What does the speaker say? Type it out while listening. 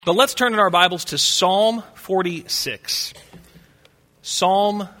But let's turn in our Bibles to Psalm 46.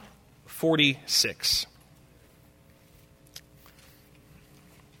 Psalm 46.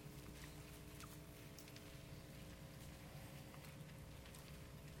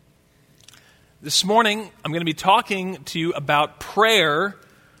 This morning, I'm going to be talking to you about prayer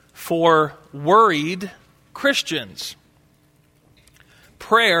for worried Christians.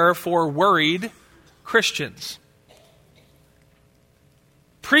 Prayer for worried Christians.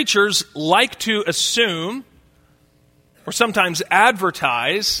 Preachers like to assume, or sometimes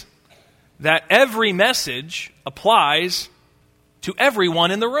advertise, that every message applies to everyone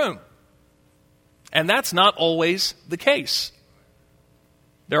in the room. And that's not always the case.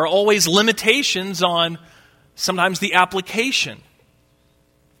 There are always limitations on sometimes the application.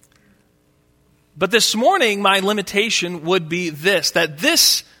 But this morning, my limitation would be this, that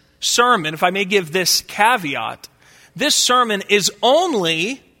this sermon, if I may give this caveat, this sermon is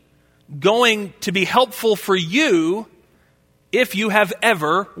only going to be helpful for you if you have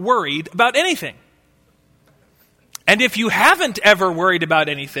ever worried about anything. And if you haven't ever worried about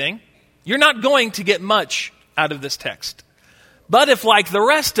anything, you're not going to get much out of this text. But if, like the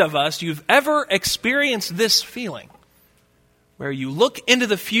rest of us, you've ever experienced this feeling, where you look into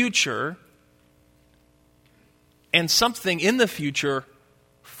the future and something in the future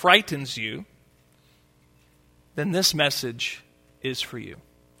frightens you, then this message is for you.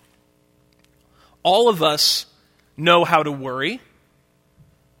 All of us know how to worry.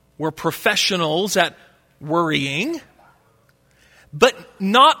 We're professionals at worrying. But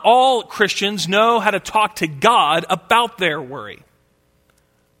not all Christians know how to talk to God about their worry.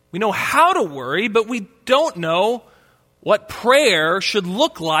 We know how to worry, but we don't know what prayer should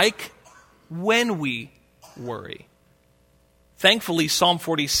look like when we worry. Thankfully, Psalm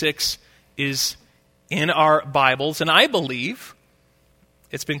 46 is in our Bibles, and I believe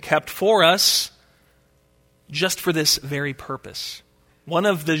it's been kept for us just for this very purpose. One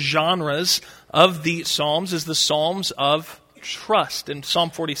of the genres of the Psalms is the Psalms of trust, and Psalm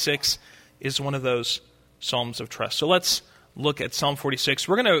 46 is one of those Psalms of trust. So let's look at Psalm 46.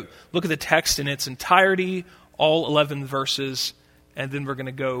 We're going to look at the text in its entirety, all 11 verses, and then we're going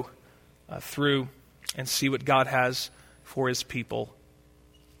to go through and see what God has for His people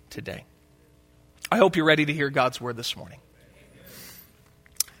today. I hope you're ready to hear God's word this morning.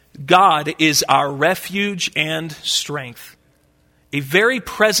 God is our refuge and strength, a very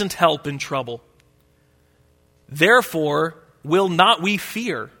present help in trouble. Therefore will not we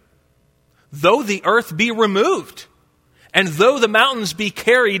fear, though the earth be removed, and though the mountains be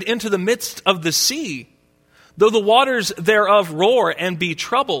carried into the midst of the sea, though the waters thereof roar and be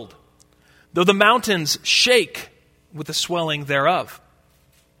troubled, though the mountains shake with the swelling thereof.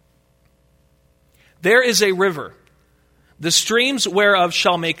 There is a river, the streams whereof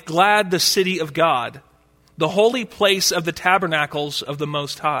shall make glad the city of God, the holy place of the tabernacles of the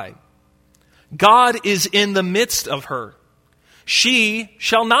Most High. God is in the midst of her. She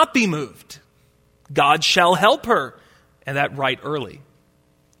shall not be moved. God shall help her, and that right early.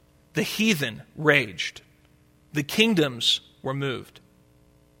 The heathen raged. The kingdoms were moved.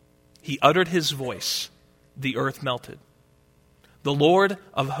 He uttered his voice. The earth melted. The Lord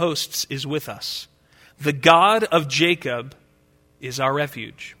of hosts is with us. The God of Jacob is our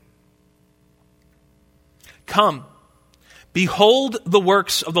refuge. Come, behold the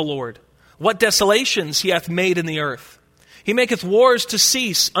works of the Lord, what desolations He hath made in the earth. He maketh wars to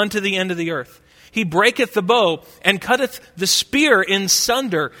cease unto the end of the earth. He breaketh the bow, and cutteth the spear in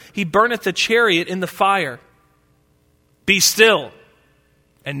sunder. He burneth the chariot in the fire. Be still,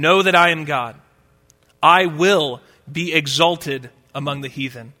 and know that I am God. I will be exalted among the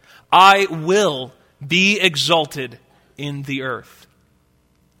heathen. I will be exalted in the earth.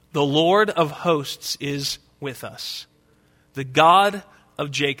 The Lord of hosts is with us. The God of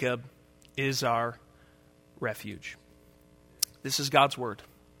Jacob is our refuge. This is God's word.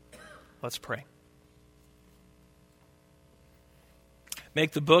 Let's pray.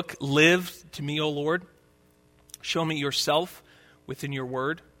 Make the book live to me, O Lord. Show me yourself within your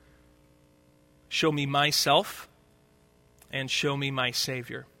word. Show me myself and show me my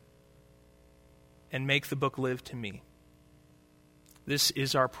Savior. And make the book live to me. This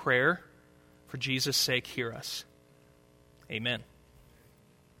is our prayer. For Jesus' sake, hear us. Amen.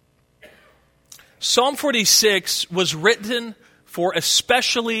 Psalm 46 was written for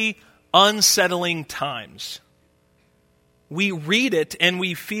especially unsettling times. We read it and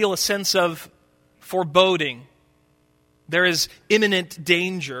we feel a sense of foreboding. There is imminent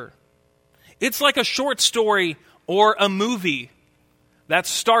danger. It's like a short story or a movie that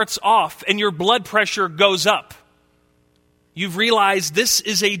starts off and your blood pressure goes up. you've realized this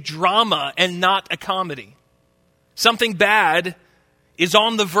is a drama and not a comedy. Something bad is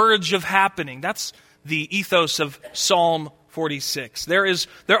on the verge of happening. That's the ethos of Psalm 46. There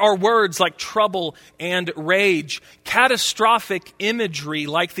are words like trouble and rage, catastrophic imagery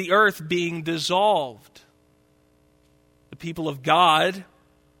like the earth being dissolved. The people of God,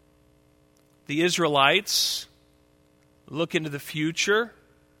 the Israelites, look into the future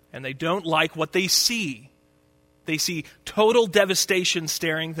and they don't like what they see. They see total devastation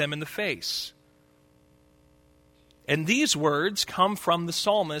staring them in the face. And these words come from the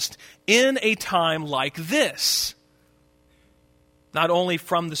psalmist in a time like this. Not only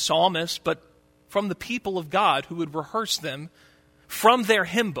from the psalmist, but from the people of God who would rehearse them from their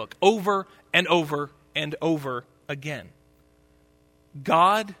hymn book over and over and over again.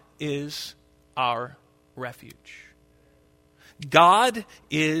 God is our refuge. God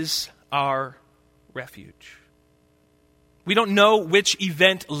is our refuge. We don't know which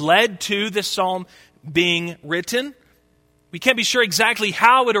event led to this psalm being written. We can't be sure exactly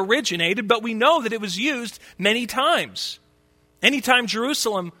how it originated, but we know that it was used many times. Anytime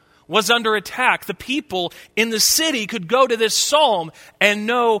Jerusalem was under attack, the people in the city could go to this psalm and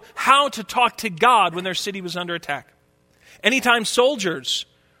know how to talk to God when their city was under attack. Anytime soldiers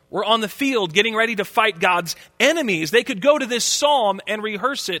were on the field getting ready to fight God's enemies, they could go to this psalm and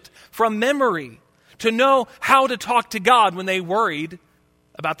rehearse it from memory to know how to talk to God when they worried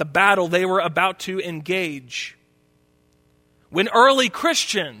about the battle they were about to engage. When early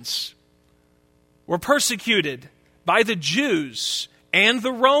Christians were persecuted by the Jews and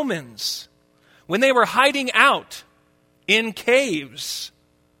the Romans, when they were hiding out in caves,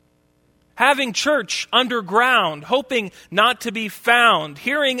 having church underground, hoping not to be found,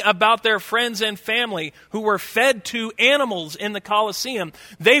 hearing about their friends and family who were fed to animals in the Colosseum,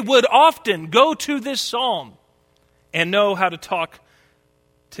 they would often go to this psalm and know how to talk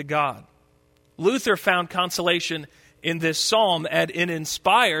to God. Luther found consolation in this psalm, and it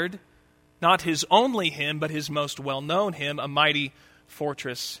inspired not his only hymn, but his most well-known hymn, A Mighty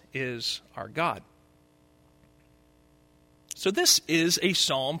Fortress is Our God. So this is a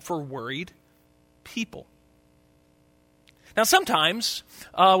psalm for worried people. Now sometimes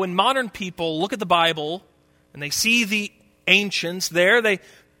when modern people look at the Bible and they see the ancients there,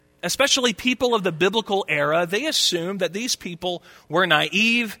 especially people of the biblical era, they assume that these people were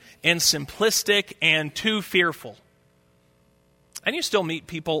naive and simplistic and too fearful. And you still meet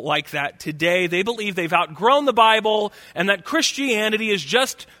people like that today. They believe they've outgrown the Bible and that Christianity is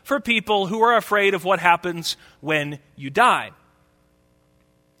just for people who are afraid of what happens when you die.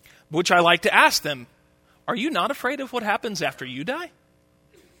 Which I like to ask them, are you not afraid of what happens after you die?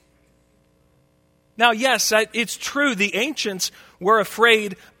 Now, yes, it's true, the ancients were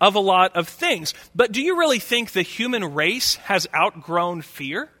afraid of a lot of things. But do you really think the human race has outgrown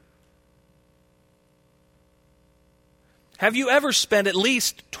fear? Have you ever spent at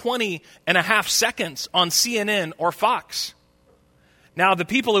least 20 and a half seconds on CNN or Fox? Now, the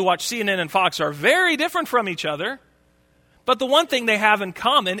people who watch CNN and Fox are very different from each other, but the one thing they have in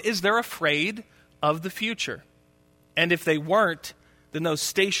common is they're afraid of the future. And if they weren't, then those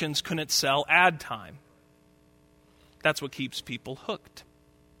stations couldn't sell ad time. That's what keeps people hooked.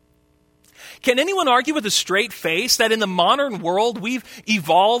 Can anyone argue with a straight face that in the modern world we've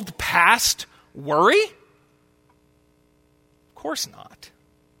evolved past worry? Of course not.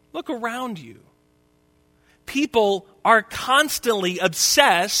 Look around you. People are constantly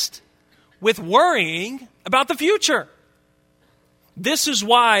obsessed with worrying about the future. This is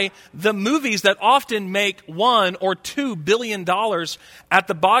why the movies that often make $1 or $2 billion at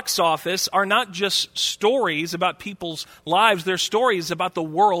the box office are not just stories about people's lives. They're stories about the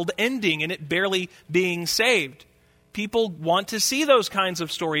world ending and it barely being saved. People want to see those kinds of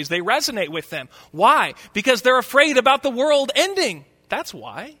stories. They resonate with them. Why? Because they're afraid about the world ending. That's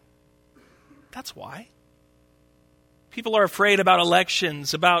why. That's why. People are afraid about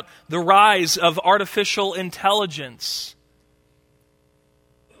elections, about the rise of artificial intelligence,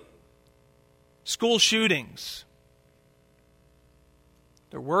 school shootings.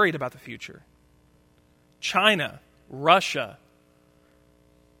 They're worried about the future. China, Russia,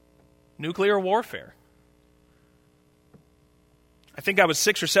 nuclear warfare. I think I was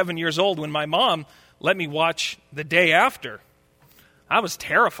 6 or 7 years old when my mom let me watch The Day After. I was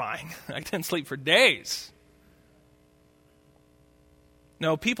terrifying. I didn't sleep for days.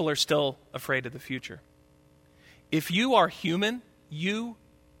 No, people are still afraid of the future. If you are human, you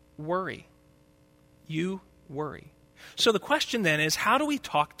worry. You worry. So the question then is, how do we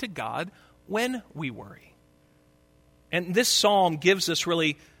talk to God when we worry? And this psalm gives us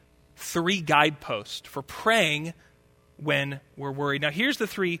really 3 guideposts for praying when we're worried. Now here's the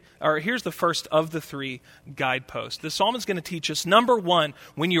first of the three guideposts. The psalm is going to teach us, number one,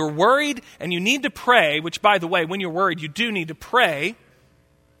 when you're worried and you need to pray, which by the way, when you're worried, you do need to pray.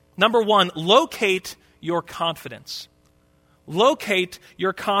 Number one, locate your confidence. Locate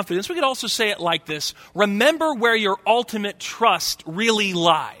your confidence. We could also say it like this: remember where your ultimate trust really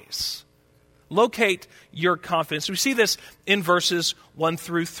lies. Locate your confidence. We see this in verses 1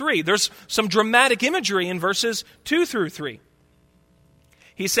 through 3. There's some dramatic imagery in verses 2 through 3.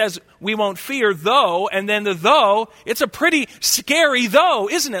 He says, we won't fear though, and then the though, it's a pretty scary though,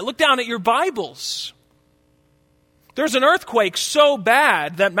 isn't it? Look down at your Bibles. There's an earthquake so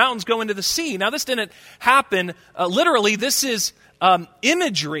bad that mountains go into the sea. Now this didn't happen literally. This is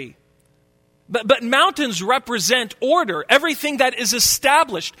imagery. But mountains represent order, everything that is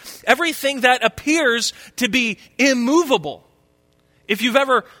established, everything that appears to be immovable. If you've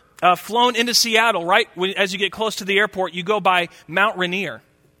ever flown into Seattle, right, as you get close to the airport, you go by Mount Rainier.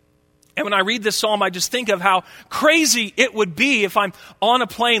 And when I read this psalm, I just think of how crazy it would be if I'm on a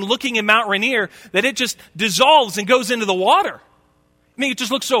plane looking at Mount Rainier, that it just dissolves and goes into the water. I mean, it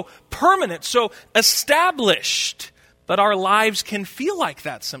just looks so permanent, so established. But our lives can feel like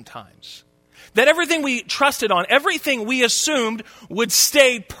that sometimes. That everything we trusted on, everything we assumed would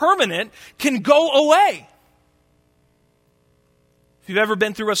stay permanent, can go away. If you've ever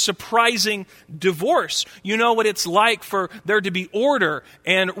been through a surprising divorce, you know what it's like for there to be order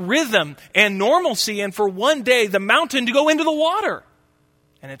and rhythm and normalcy, and for one day the mountain to go into the water,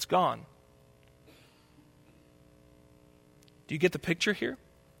 and it's gone. Do you get the picture here?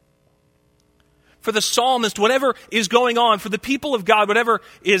 For the psalmist, whatever is going on, for the people of God, whatever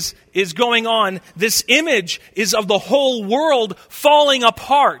is going on, this image is of the whole world falling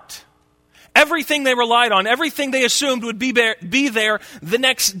apart. Everything they relied on, everything they assumed would be there the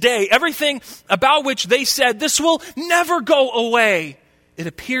next day, everything about which they said, this will never go away, it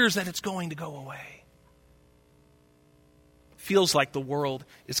appears that it's going to go away. Feels like the world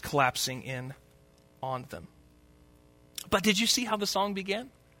is collapsing in on them. But did you see how the song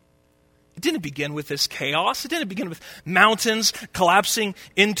began? It didn't begin with this chaos. It didn't begin with mountains collapsing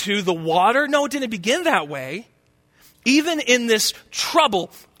into the water. No, it didn't begin that way. Even in this trouble,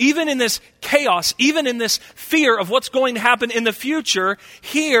 even in this chaos, even in this fear of what's going to happen in the future,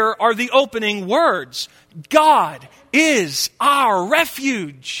 here are the opening words. God is our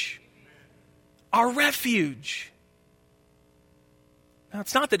refuge. Our refuge. Now,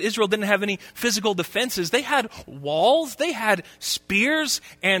 it's not that Israel didn't have any physical defenses. They had walls, they had spears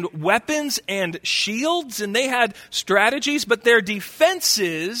and weapons and shields, and they had strategies, but their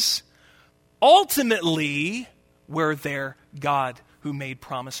defenses ultimately were their God who made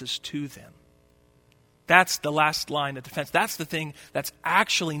promises to them. That's the last line of defense. That's the thing that's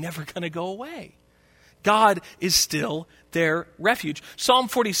actually never going to go away. God is still their refuge. Psalm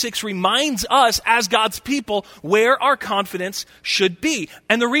 46 reminds us as God's people where our confidence should be.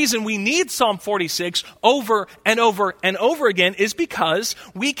 And the reason we need Psalm 46 over and over and over again is because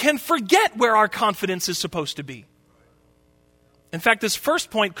we can forget where our confidence is supposed to be. In fact, this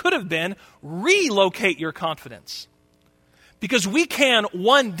first point could have been relocate your confidence. Because we can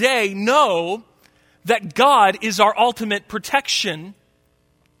one day know that God is our ultimate protection,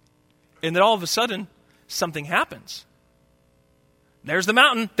 and then all of a sudden, something happens. There's the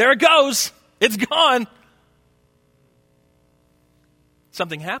mountain. There it goes. It's gone.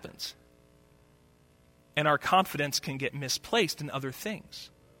 Something happens. And our confidence can get misplaced in other things.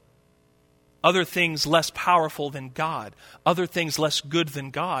 Other things less powerful than God. Other things less good than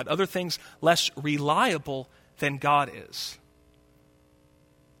God. Other things less reliable than God is.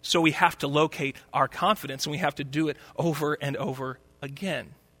 So we have to locate our confidence, and we have to do it over and over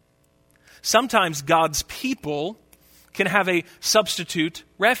again. Sometimes God's people can have a substitute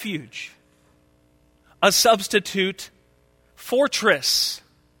refuge, a substitute fortress.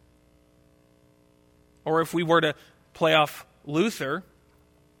 Or if we were to play off Luther,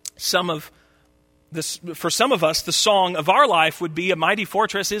 for some of us, the song of our life would be, "A mighty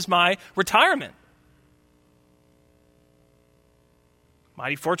fortress is my retirement.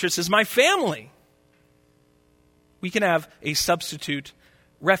 Mighty fortress is my family." We can have a substitute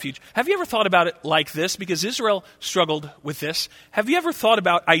refuge. Have you ever thought about it like this? Because Israel struggled with this. Have you ever thought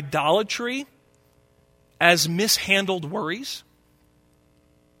about idolatry as mishandled worries?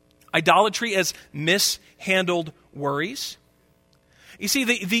 Idolatry as mishandled worries? You see,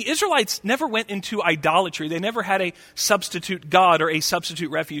 the Israelites never went into idolatry. They never had a substitute God or a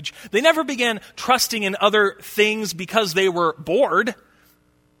substitute refuge. They never began trusting in other things because they were bored.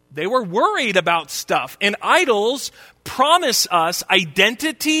 They were worried about stuff. And idols promise us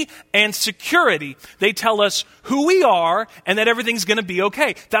identity and security. They tell us who we are and that everything's going to be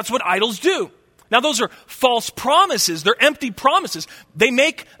okay. That's what idols do. Now, those are false promises. They're empty promises.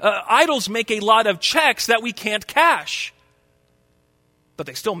 Idols make a lot of checks that we can't cash. But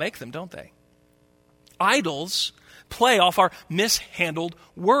they still make them, don't they? Idols play off our mishandled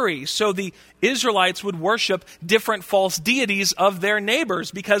worries. So the Israelites would worship different false deities of their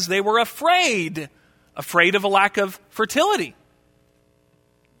neighbors because they were afraid of a lack of fertility.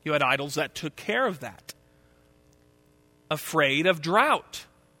 You had idols that took care of that. Afraid of drought.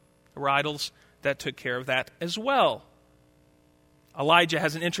 There were idols that took care of that as well. Elijah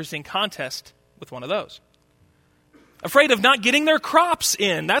has an interesting contest with one of those. Afraid of not getting their crops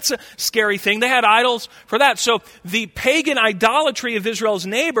in. That's a scary thing. They had idols for that. So the pagan idolatry of Israel's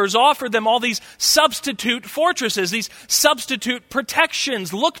neighbors offered them all these substitute fortresses, these substitute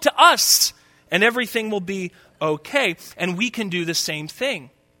protections. Look to us and everything will be okay. And we can do the same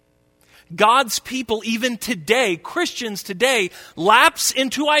thing. God's people, even today, Christians today, lapse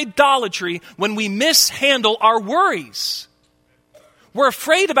into idolatry when we mishandle our worries. We're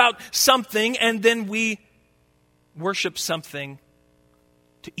afraid about something and then we worship something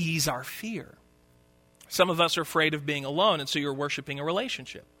to ease our fear. Some of us are afraid of being alone, and so you're worshiping a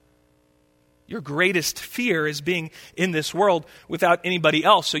relationship. Your greatest fear is being in this world without anybody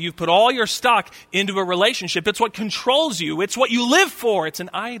else. So you've put all your stock into a relationship. It's what controls you. It's what you live for. It's an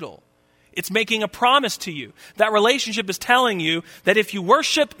idol. It's making a promise to you. That relationship is telling you that if you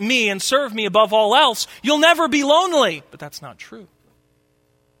worship me and serve me above all else, you'll never be lonely. But that's not true.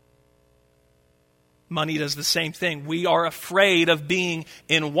 Money does the same thing. We are afraid of being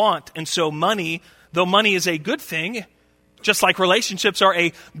in want. And so money, though money is a good thing, just like relationships are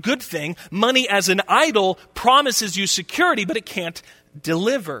a good thing, money as an idol promises you security, but it can't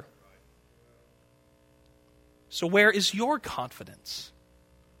deliver. So where is your confidence?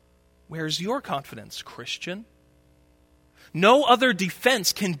 Where is your confidence, Christian? No other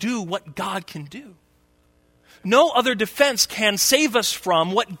defense can do what God can do. No other defense can save us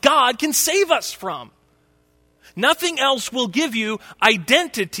from what God can save us from. Nothing else will give you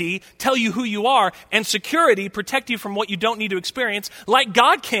identity, tell you who you are, and security, protect you from what you don't need to experience, like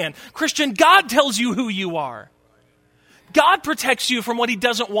God can. Christian, God tells you who you are. God protects you from what He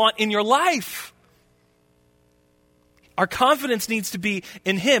doesn't want in your life. Our confidence needs to be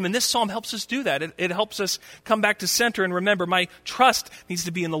in Him, and this psalm helps us do that. It helps us come back to center and remember my trust needs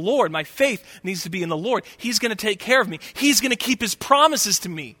to be in the Lord. My faith needs to be in the Lord. He's going to take care of me. He's going to keep His promises to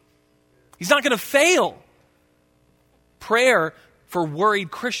me. He's not going to fail. Prayer for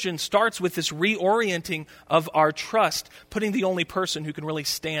worried Christians starts with this reorienting of our trust, putting the only person who can really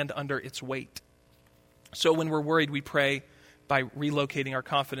stand under its weight. So when we're worried, we pray by relocating our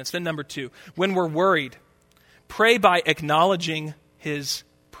confidence. Then number 2, when we're worried, pray by acknowledging His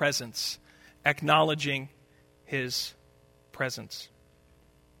presence. Acknowledging His presence.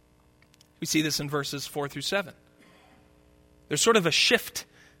 We see this in verses 4 through 7. There's sort of a shift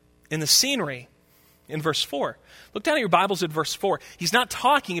in the scenery in verse 4. Look down at your Bibles at verse 4. He's not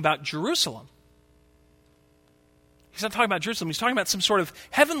talking about Jerusalem. He's not talking about Jerusalem. He's talking about some sort of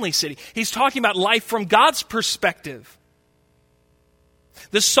heavenly city. He's talking about life from God's perspective.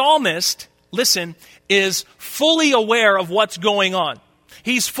 The psalmist, listen, is fully aware of what's going on.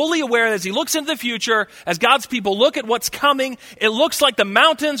 He's fully aware as he looks into the future, as God's people look at what's coming, it looks like the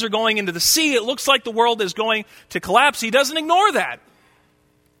mountains are going into the sea. It looks like the world is going to collapse. He doesn't ignore that.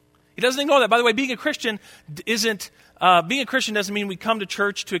 He doesn't ignore that. By the way, being a Christian doesn't mean we come to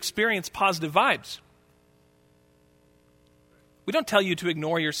church to experience positive vibes. We don't tell you to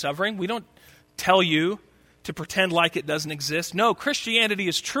ignore your suffering. We don't tell you to pretend like it doesn't exist. No, Christianity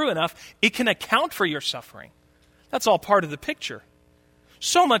is true enough. It can account for your suffering. That's all part of the picture.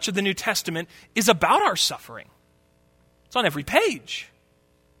 So much of the New Testament is about our suffering. It's on every page.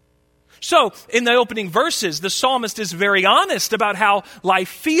 So, in the opening verses, the psalmist is very honest about how life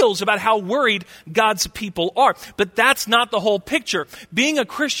feels, about how worried God's people are. But that's not the whole picture. Being a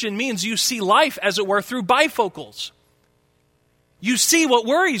Christian means you see life, as it were, through bifocals. You see what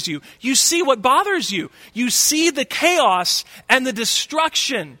worries you. You see what bothers you. You see the chaos and the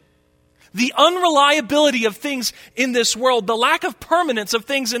destruction, the unreliability of things in this world, the lack of permanence of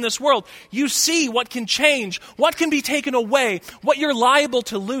things in this world. You see what can change, what can be taken away, what you're liable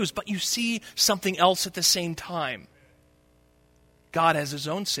to lose, but you see something else at the same time. God has His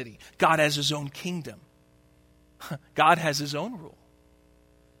own city. God has His own kingdom. God has His own rule.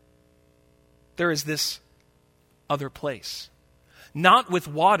 There is this other place, not with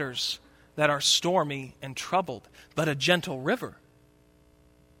waters that are stormy and troubled, but a gentle river.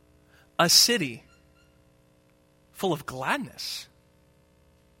 a city full of gladness.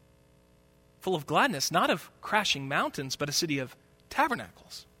 Full of gladness, not of crashing mountains, but a city of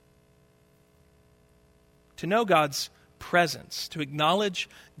tabernacles. To know God's presence, to acknowledge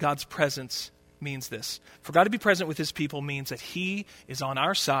God's presence means this. For God to be present with his people means that he is on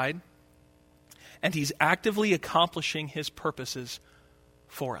our side and he's actively accomplishing his purposes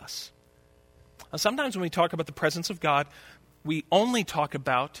for us. Now, sometimes when we talk about the presence of God, we only talk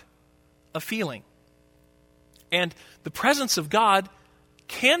about a feeling. And the presence of God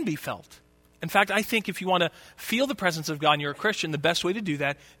can be felt. In fact, I think if you want to feel the presence of God and you're a Christian, the best way to do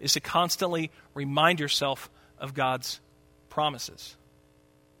that is to constantly remind yourself of God's promises.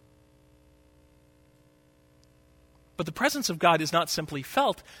 But the presence of God is not simply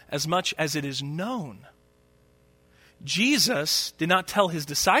felt as much as it is known. Jesus did not tell his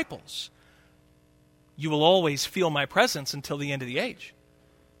disciples, "You will always feel my presence until the end of the age."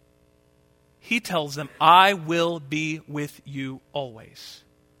 He tells them, "I will be with you always."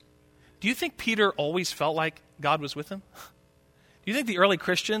 Do you think Peter always felt like God was with him? Do you think the early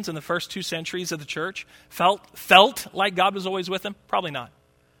Christians in the first 2 centuries of the church felt like God was always with them? Probably not.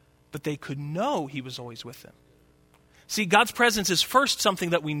 But they could know he was always with them. See, God's presence is first something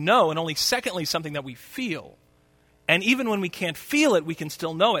that we know, and only secondly something that we feel. And even when we can't feel it, we can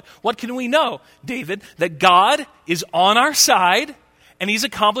still know it. What can we know, David? That God is on our side, and he's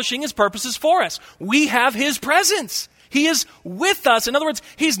accomplishing his purposes for us. We have his presence. He is with us. In other words,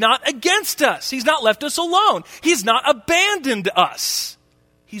 he's not against us. He's not left us alone. He's not abandoned us.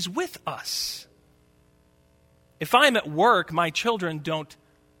 He's with us. If I'm at work, my children don't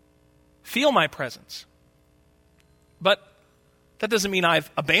feel my presence. But that doesn't mean I've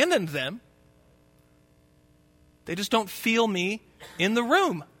abandoned them. They just don't feel me in the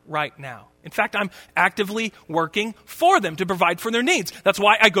room right now. In fact, I'm actively working for them to provide for their needs. That's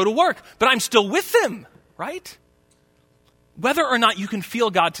why I go to work. But I'm still with them, right? Whether or not you can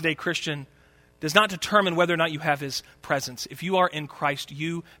feel God today, Christian, does not determine whether or not you have his presence. If you are in Christ,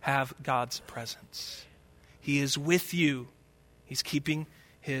 you have God's presence. He is with you. He's keeping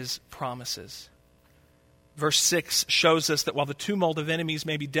his promises. Verse 6 shows us that while the tumult of enemies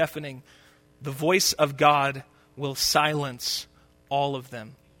may be deafening, the voice of God will silence all of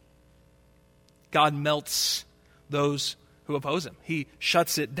them. God melts those who oppose him. He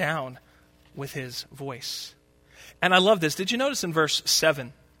shuts it down with his voice. And I love this. Did you notice in verse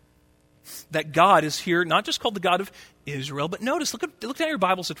 7 that God is here, not just called the God of Israel, but notice, look at your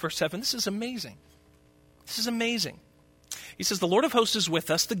Bibles at verse 7. This is amazing. This is amazing. He says, "The Lord of hosts is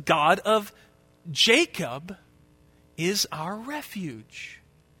with us. The God of Jacob is our refuge."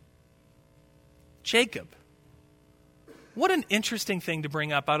 Jacob. What an interesting thing to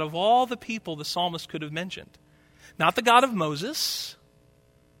bring up out of all the people the psalmist could have mentioned. Not the God of Moses,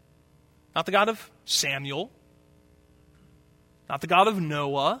 not the God of Samuel, not the God of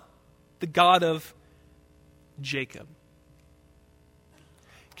Noah, the God of Jacob.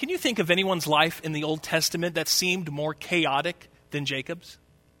 Can you think of anyone's life in the Old Testament that seemed more chaotic than Jacob's?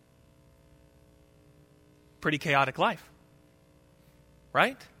 Pretty chaotic life,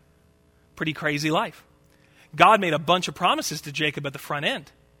 right? Pretty crazy life. God made a bunch of promises to Jacob at the front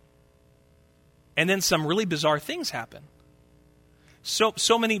end. And then some really bizarre things happen.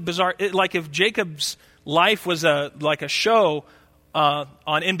 So many bizarre, like if Jacob's life was like a show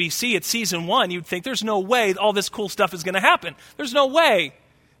on NBC at season 1, you'd think there's no way all this cool stuff is going to happen. There's no way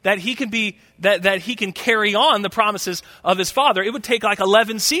that he can be that he can carry on the promises of his father. It would take like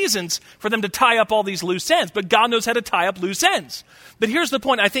 11 seasons for them to tie up all these loose ends, but God knows how to tie up loose ends. But here's the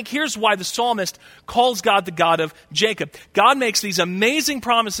point. I think here's why the psalmist calls God the God of Jacob. God makes these amazing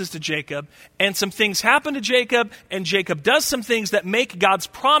promises to Jacob, and some things happen to Jacob, and Jacob does some things that make God's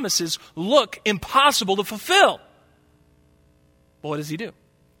promises look impossible to fulfill. But what does he do?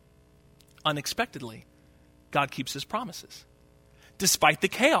 Unexpectedly, God keeps his promises. Despite the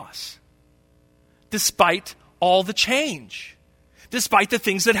chaos, despite all the change, despite the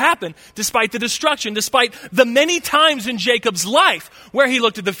things that happen, despite the destruction, despite the many times in Jacob's life where he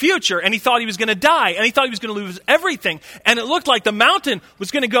looked at the future and he thought he was going to die and he thought he was going to lose everything and it looked like the mountain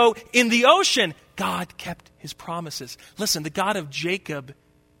was going to go in the ocean, God kept his promises. Listen, the God of Jacob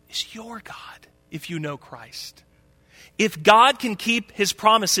is your God if you know Christ. If God can keep his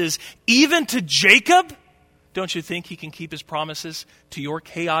promises even to Jacob, don't you think he can keep his promises to your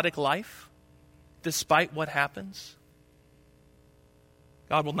chaotic life, despite what happens?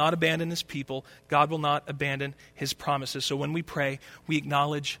 God will not abandon his people. God will not abandon his promises. So when we pray, we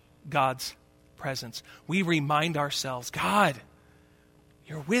acknowledge God's presence. We remind ourselves, God,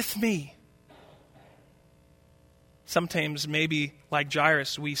 you're with me. Sometimes, maybe like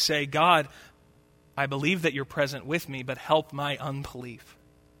Jairus, we say, God, I believe that you're present with me, but help my unbelief.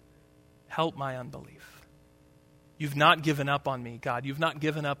 Help my unbelief. You've not given up on me, God. You've not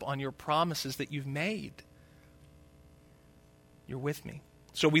given up on your promises that you've made. You're with me.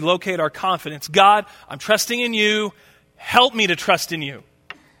 So we locate our confidence. God, I'm trusting in you. Help me to trust in you.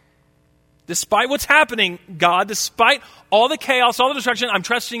 Despite what's happening, God, despite all the chaos, all the destruction, I'm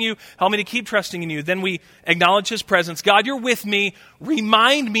trusting you. Help me to keep trusting in you. Then we acknowledge his presence. God, you're with me.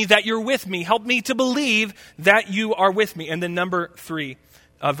 Remind me that you're with me. Help me to believe that you are with me. And then number 3,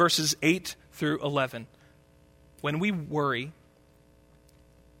 verses 8 through 11. When we worry,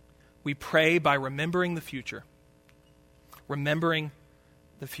 we pray by remembering the future. Remembering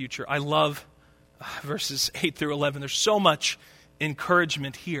the future. I love verses 8 through 11. There's so much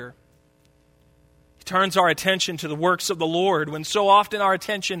encouragement here. He turns our attention to the works of the Lord when so often our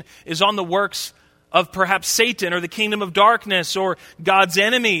attention is on the works of perhaps Satan or the kingdom of darkness or God's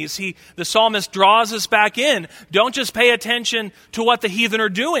enemies. The psalmist draws us back in. Don't just pay attention to what the heathen are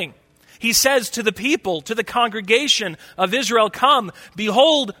doing. He says to the people, to the congregation of Israel, come,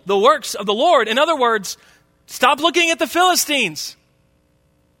 behold the works of the Lord. In other words, stop looking at the Philistines.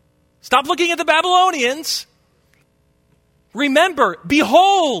 Stop looking at the Babylonians. Remember,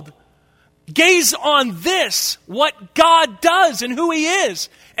 behold, gaze on this, what God does and who he is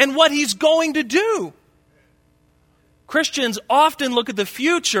and what he's going to do. Christians often look at the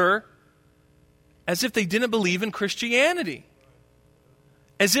future as if they didn't believe in Christianity,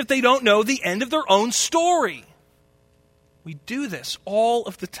 as if they don't know the end of their own story. We do this all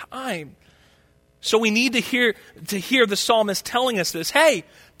of the time. So we need to hear the psalmist telling us this. Hey,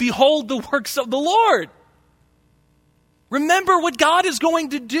 behold the works of the Lord. Remember what God is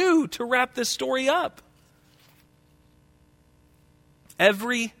going to do to wrap this story up.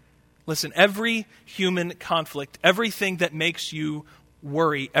 Every human conflict, everything that makes you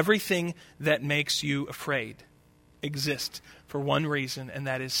worry, everything that makes you afraid exists for one reason, and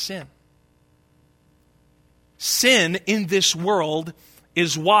that is sin. Sin in this world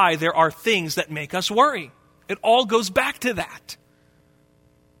is why there are things that make us worry. It all goes back to that.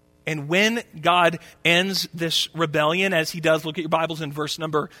 And when God ends this rebellion, as he does, look at your Bibles in verse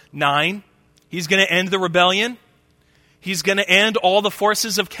number 9, he's going to end the rebellion. He's going to end all the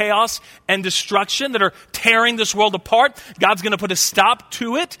forces of chaos and destruction that are tearing this world apart. God's going to put a stop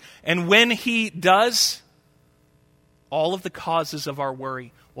to it. And when he does, all of the causes of our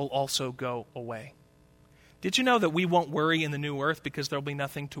worry will also go away. Did you know that we won't worry in the new earth because there'll be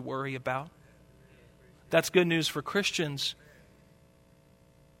nothing to worry about? That's good news for Christians.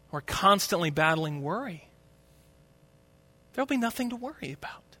 We're constantly battling worry. There'll be nothing to worry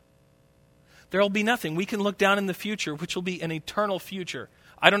about. There'll be nothing. We can look down in the future, which will be an eternal future.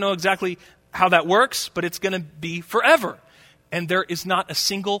 I don't know exactly how that works, but it's going to be forever. And there is not a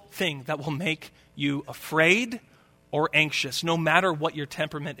single thing that will make you afraid or anxious, no matter what your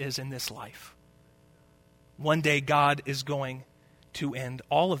temperament is in this life. One day God is going to end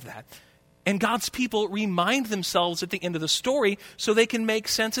all of that. And God's people remind themselves at the end of the story so they can make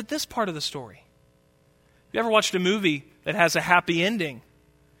sense at this part of the story. You ever watched a movie that has a happy ending?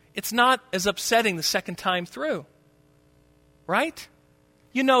 It's not as upsetting the second time through, right?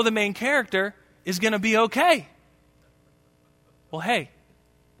 You know the main character is going to be okay. Well, hey,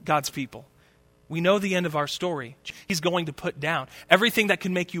 God's people, we know the end of our story. He's going to put down everything that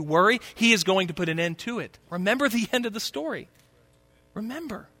can make you worry. He is going to put an end to it. Remember the end of the story.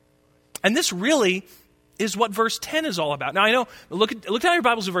 Remember. And this really is what verse 10 is all about. Now, I know, look down your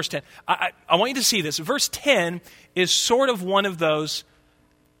Bibles at verse 10. I want you to see this. Verse 10 is sort of one of those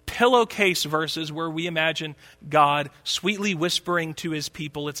pillowcase verses where we imagine God sweetly whispering to his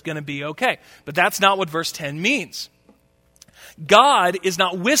people, it's going to be okay. But that's not what verse 10 means. God is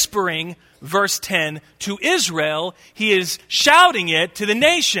not whispering verse 10 to Israel. He is shouting it to the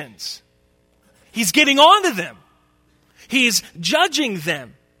nations. He's getting on to them. He's judging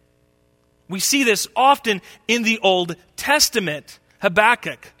them. We see this often in the Old Testament.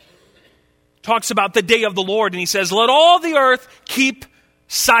 Habakkuk talks about the day of the Lord, and he says, let all the earth keep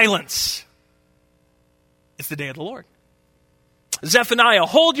silence. It's the day of the Lord. Zephaniah,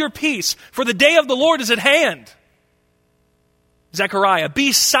 hold your peace, for the day of the Lord is at hand. Zechariah,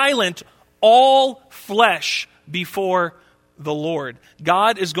 be silent, all flesh before the Lord.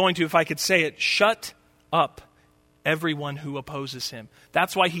 God is going to, if I could say it, shut up everyone who opposes him.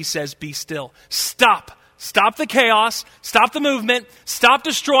 That's why he says, be still. Stop. Stop the chaos. Stop the movement. Stop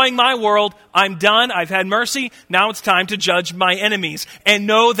destroying my world. I'm done. I've had mercy. Now it's time to judge my enemies and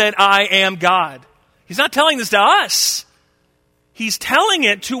know that I am God. He's not telling this to us. He's telling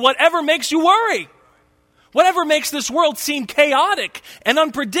it to whatever makes you worry. Whatever makes this world seem chaotic and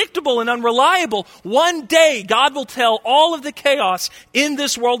unpredictable and unreliable, one day God will tell all of the chaos in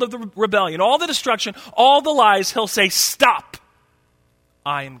this world of the rebellion, all the destruction, all the lies. He'll say, stop.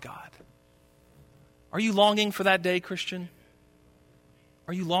 I am God. Are you longing for that day, Christian?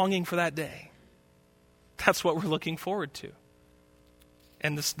 Are you longing for that day? That's what we're looking forward to.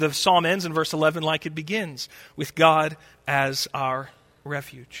 And the psalm ends in verse 11 like it begins, with God as our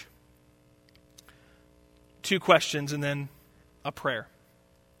refuge. 2 questions and then a prayer.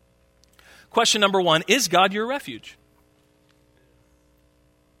 Question number 1, is God your refuge?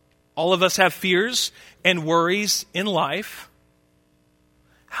 All of us have fears and worries in life.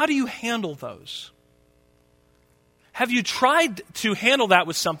 How do you handle those? Have you tried to handle that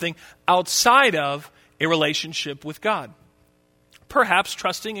with something outside of a relationship with God? Perhaps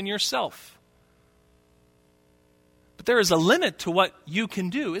trusting in yourself. But there is a limit to what you can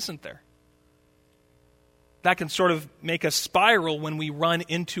do, isn't there? That can sort of make us spiral when we run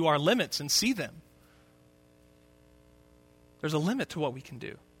into our limits and see them. There's a limit to what we can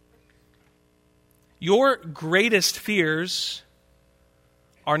do. Your greatest fears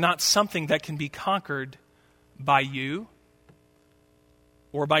are not something that can be conquered by you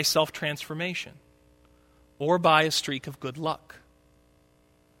or by self-transformation or by a streak of good luck.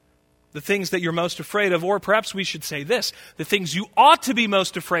 The things that you're most afraid of, or perhaps we should say this, the things you ought to be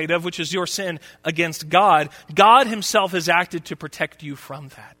most afraid of, which is your sin against God, God himself has acted to protect you from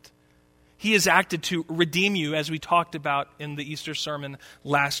that. He has acted to redeem you, as we talked about in the Easter sermon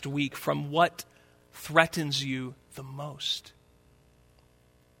last week, from what threatens you the most.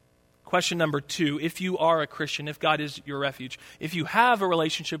 Question number 2, if you are a Christian, if God is your refuge, if you have a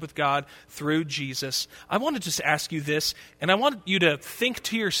relationship with God through Jesus, I want to just ask you this, and I want you to think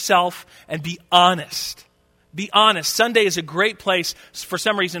to yourself and be honest. Be honest. Sunday is a great place, for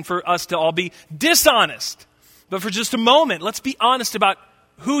some reason, for us to all be dishonest. But for just a moment, let's be honest about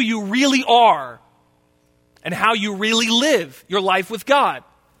who you really are and how you really live your life with God.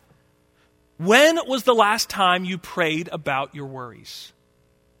 When was the last time you prayed about your worries?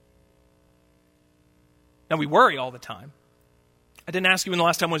 Now, we worry all the time. I didn't ask you when the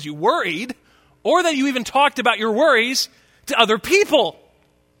last time was you worried, or that you even talked about your worries to other people.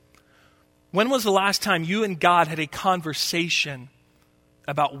 When was the last time you and God had a conversation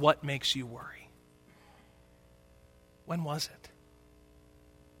about what makes you worry? When was it?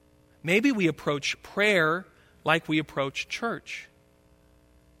 Maybe we approach prayer like we approach church,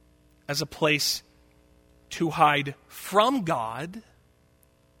 as a place to hide from God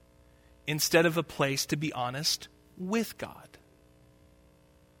instead of a place to be honest with God.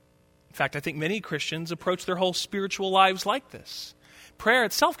 In fact, I think many Christians approach their whole spiritual lives like this. Prayer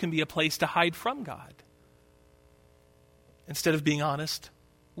itself can be a place to hide from God instead of being honest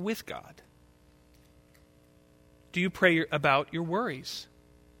with God. Do you pray about your worries?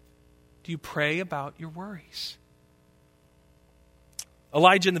 Do you pray about your worries?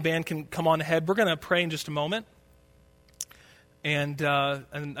 Elijah and the band can come on ahead. We're going to pray in just a moment. And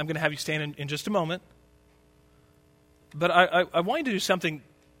I'm going to have you stand in just a moment. But I want you to do something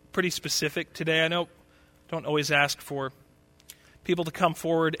pretty specific today. I know I don't always ask for people to come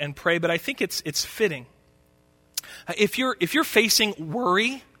forward and pray, but I think it's fitting. If you're facing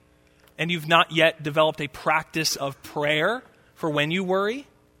worry and you've not yet developed a practice of prayer for when you worry,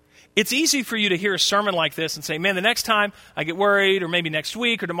 it's easy for you to hear a sermon like this and say, man, the next time I get worried, or maybe next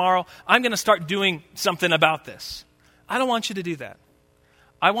week or tomorrow, I'm going to start doing something about this. I don't want you to do that.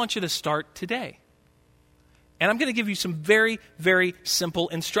 I want you to start today. And I'm going to give you some very, very simple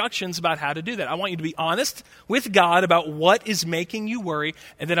instructions about how to do that. I want you to be honest with God about what is making you worry,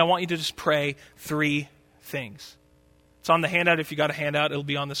 and then I want you to just pray 3 things. It's on the handout. If you got a handout, it'll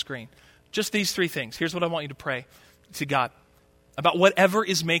be on the screen. Just these 3 things. Here's what I want you to pray to God about whatever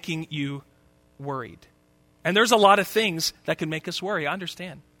is making you worried. And there's a lot of things that can make us worry. I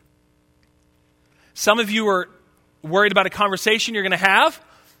understand. Some of you are worried about a conversation you're going to have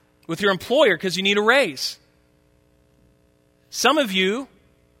with your employer because you need a raise. Some of you,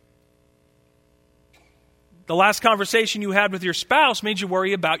 the last conversation you had with your spouse made you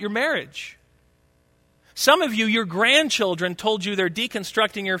worry about your marriage. Some of you, your grandchildren told you they're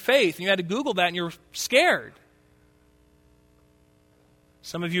deconstructing your faith, and you had to Google that and you're scared.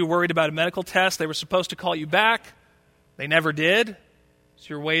 Some of you worried about a medical test. They were supposed to call you back. They never did. So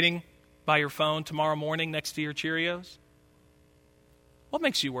you're waiting by your phone tomorrow morning next to your Cheerios. What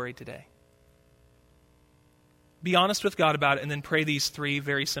makes you worry today? Be honest with God about it, and then pray these 3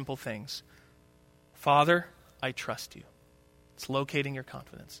 very simple things. Father, I trust you. It's locating your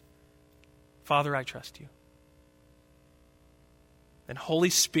confidence. Father, I trust you. And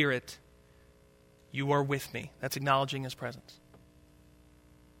Holy Spirit, You are with me. That's acknowledging his presence.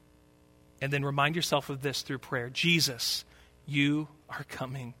 And then remind yourself of this through prayer. Jesus, you are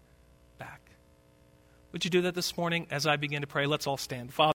coming back. Would you do that this morning as I begin to pray? Let's all stand. Father,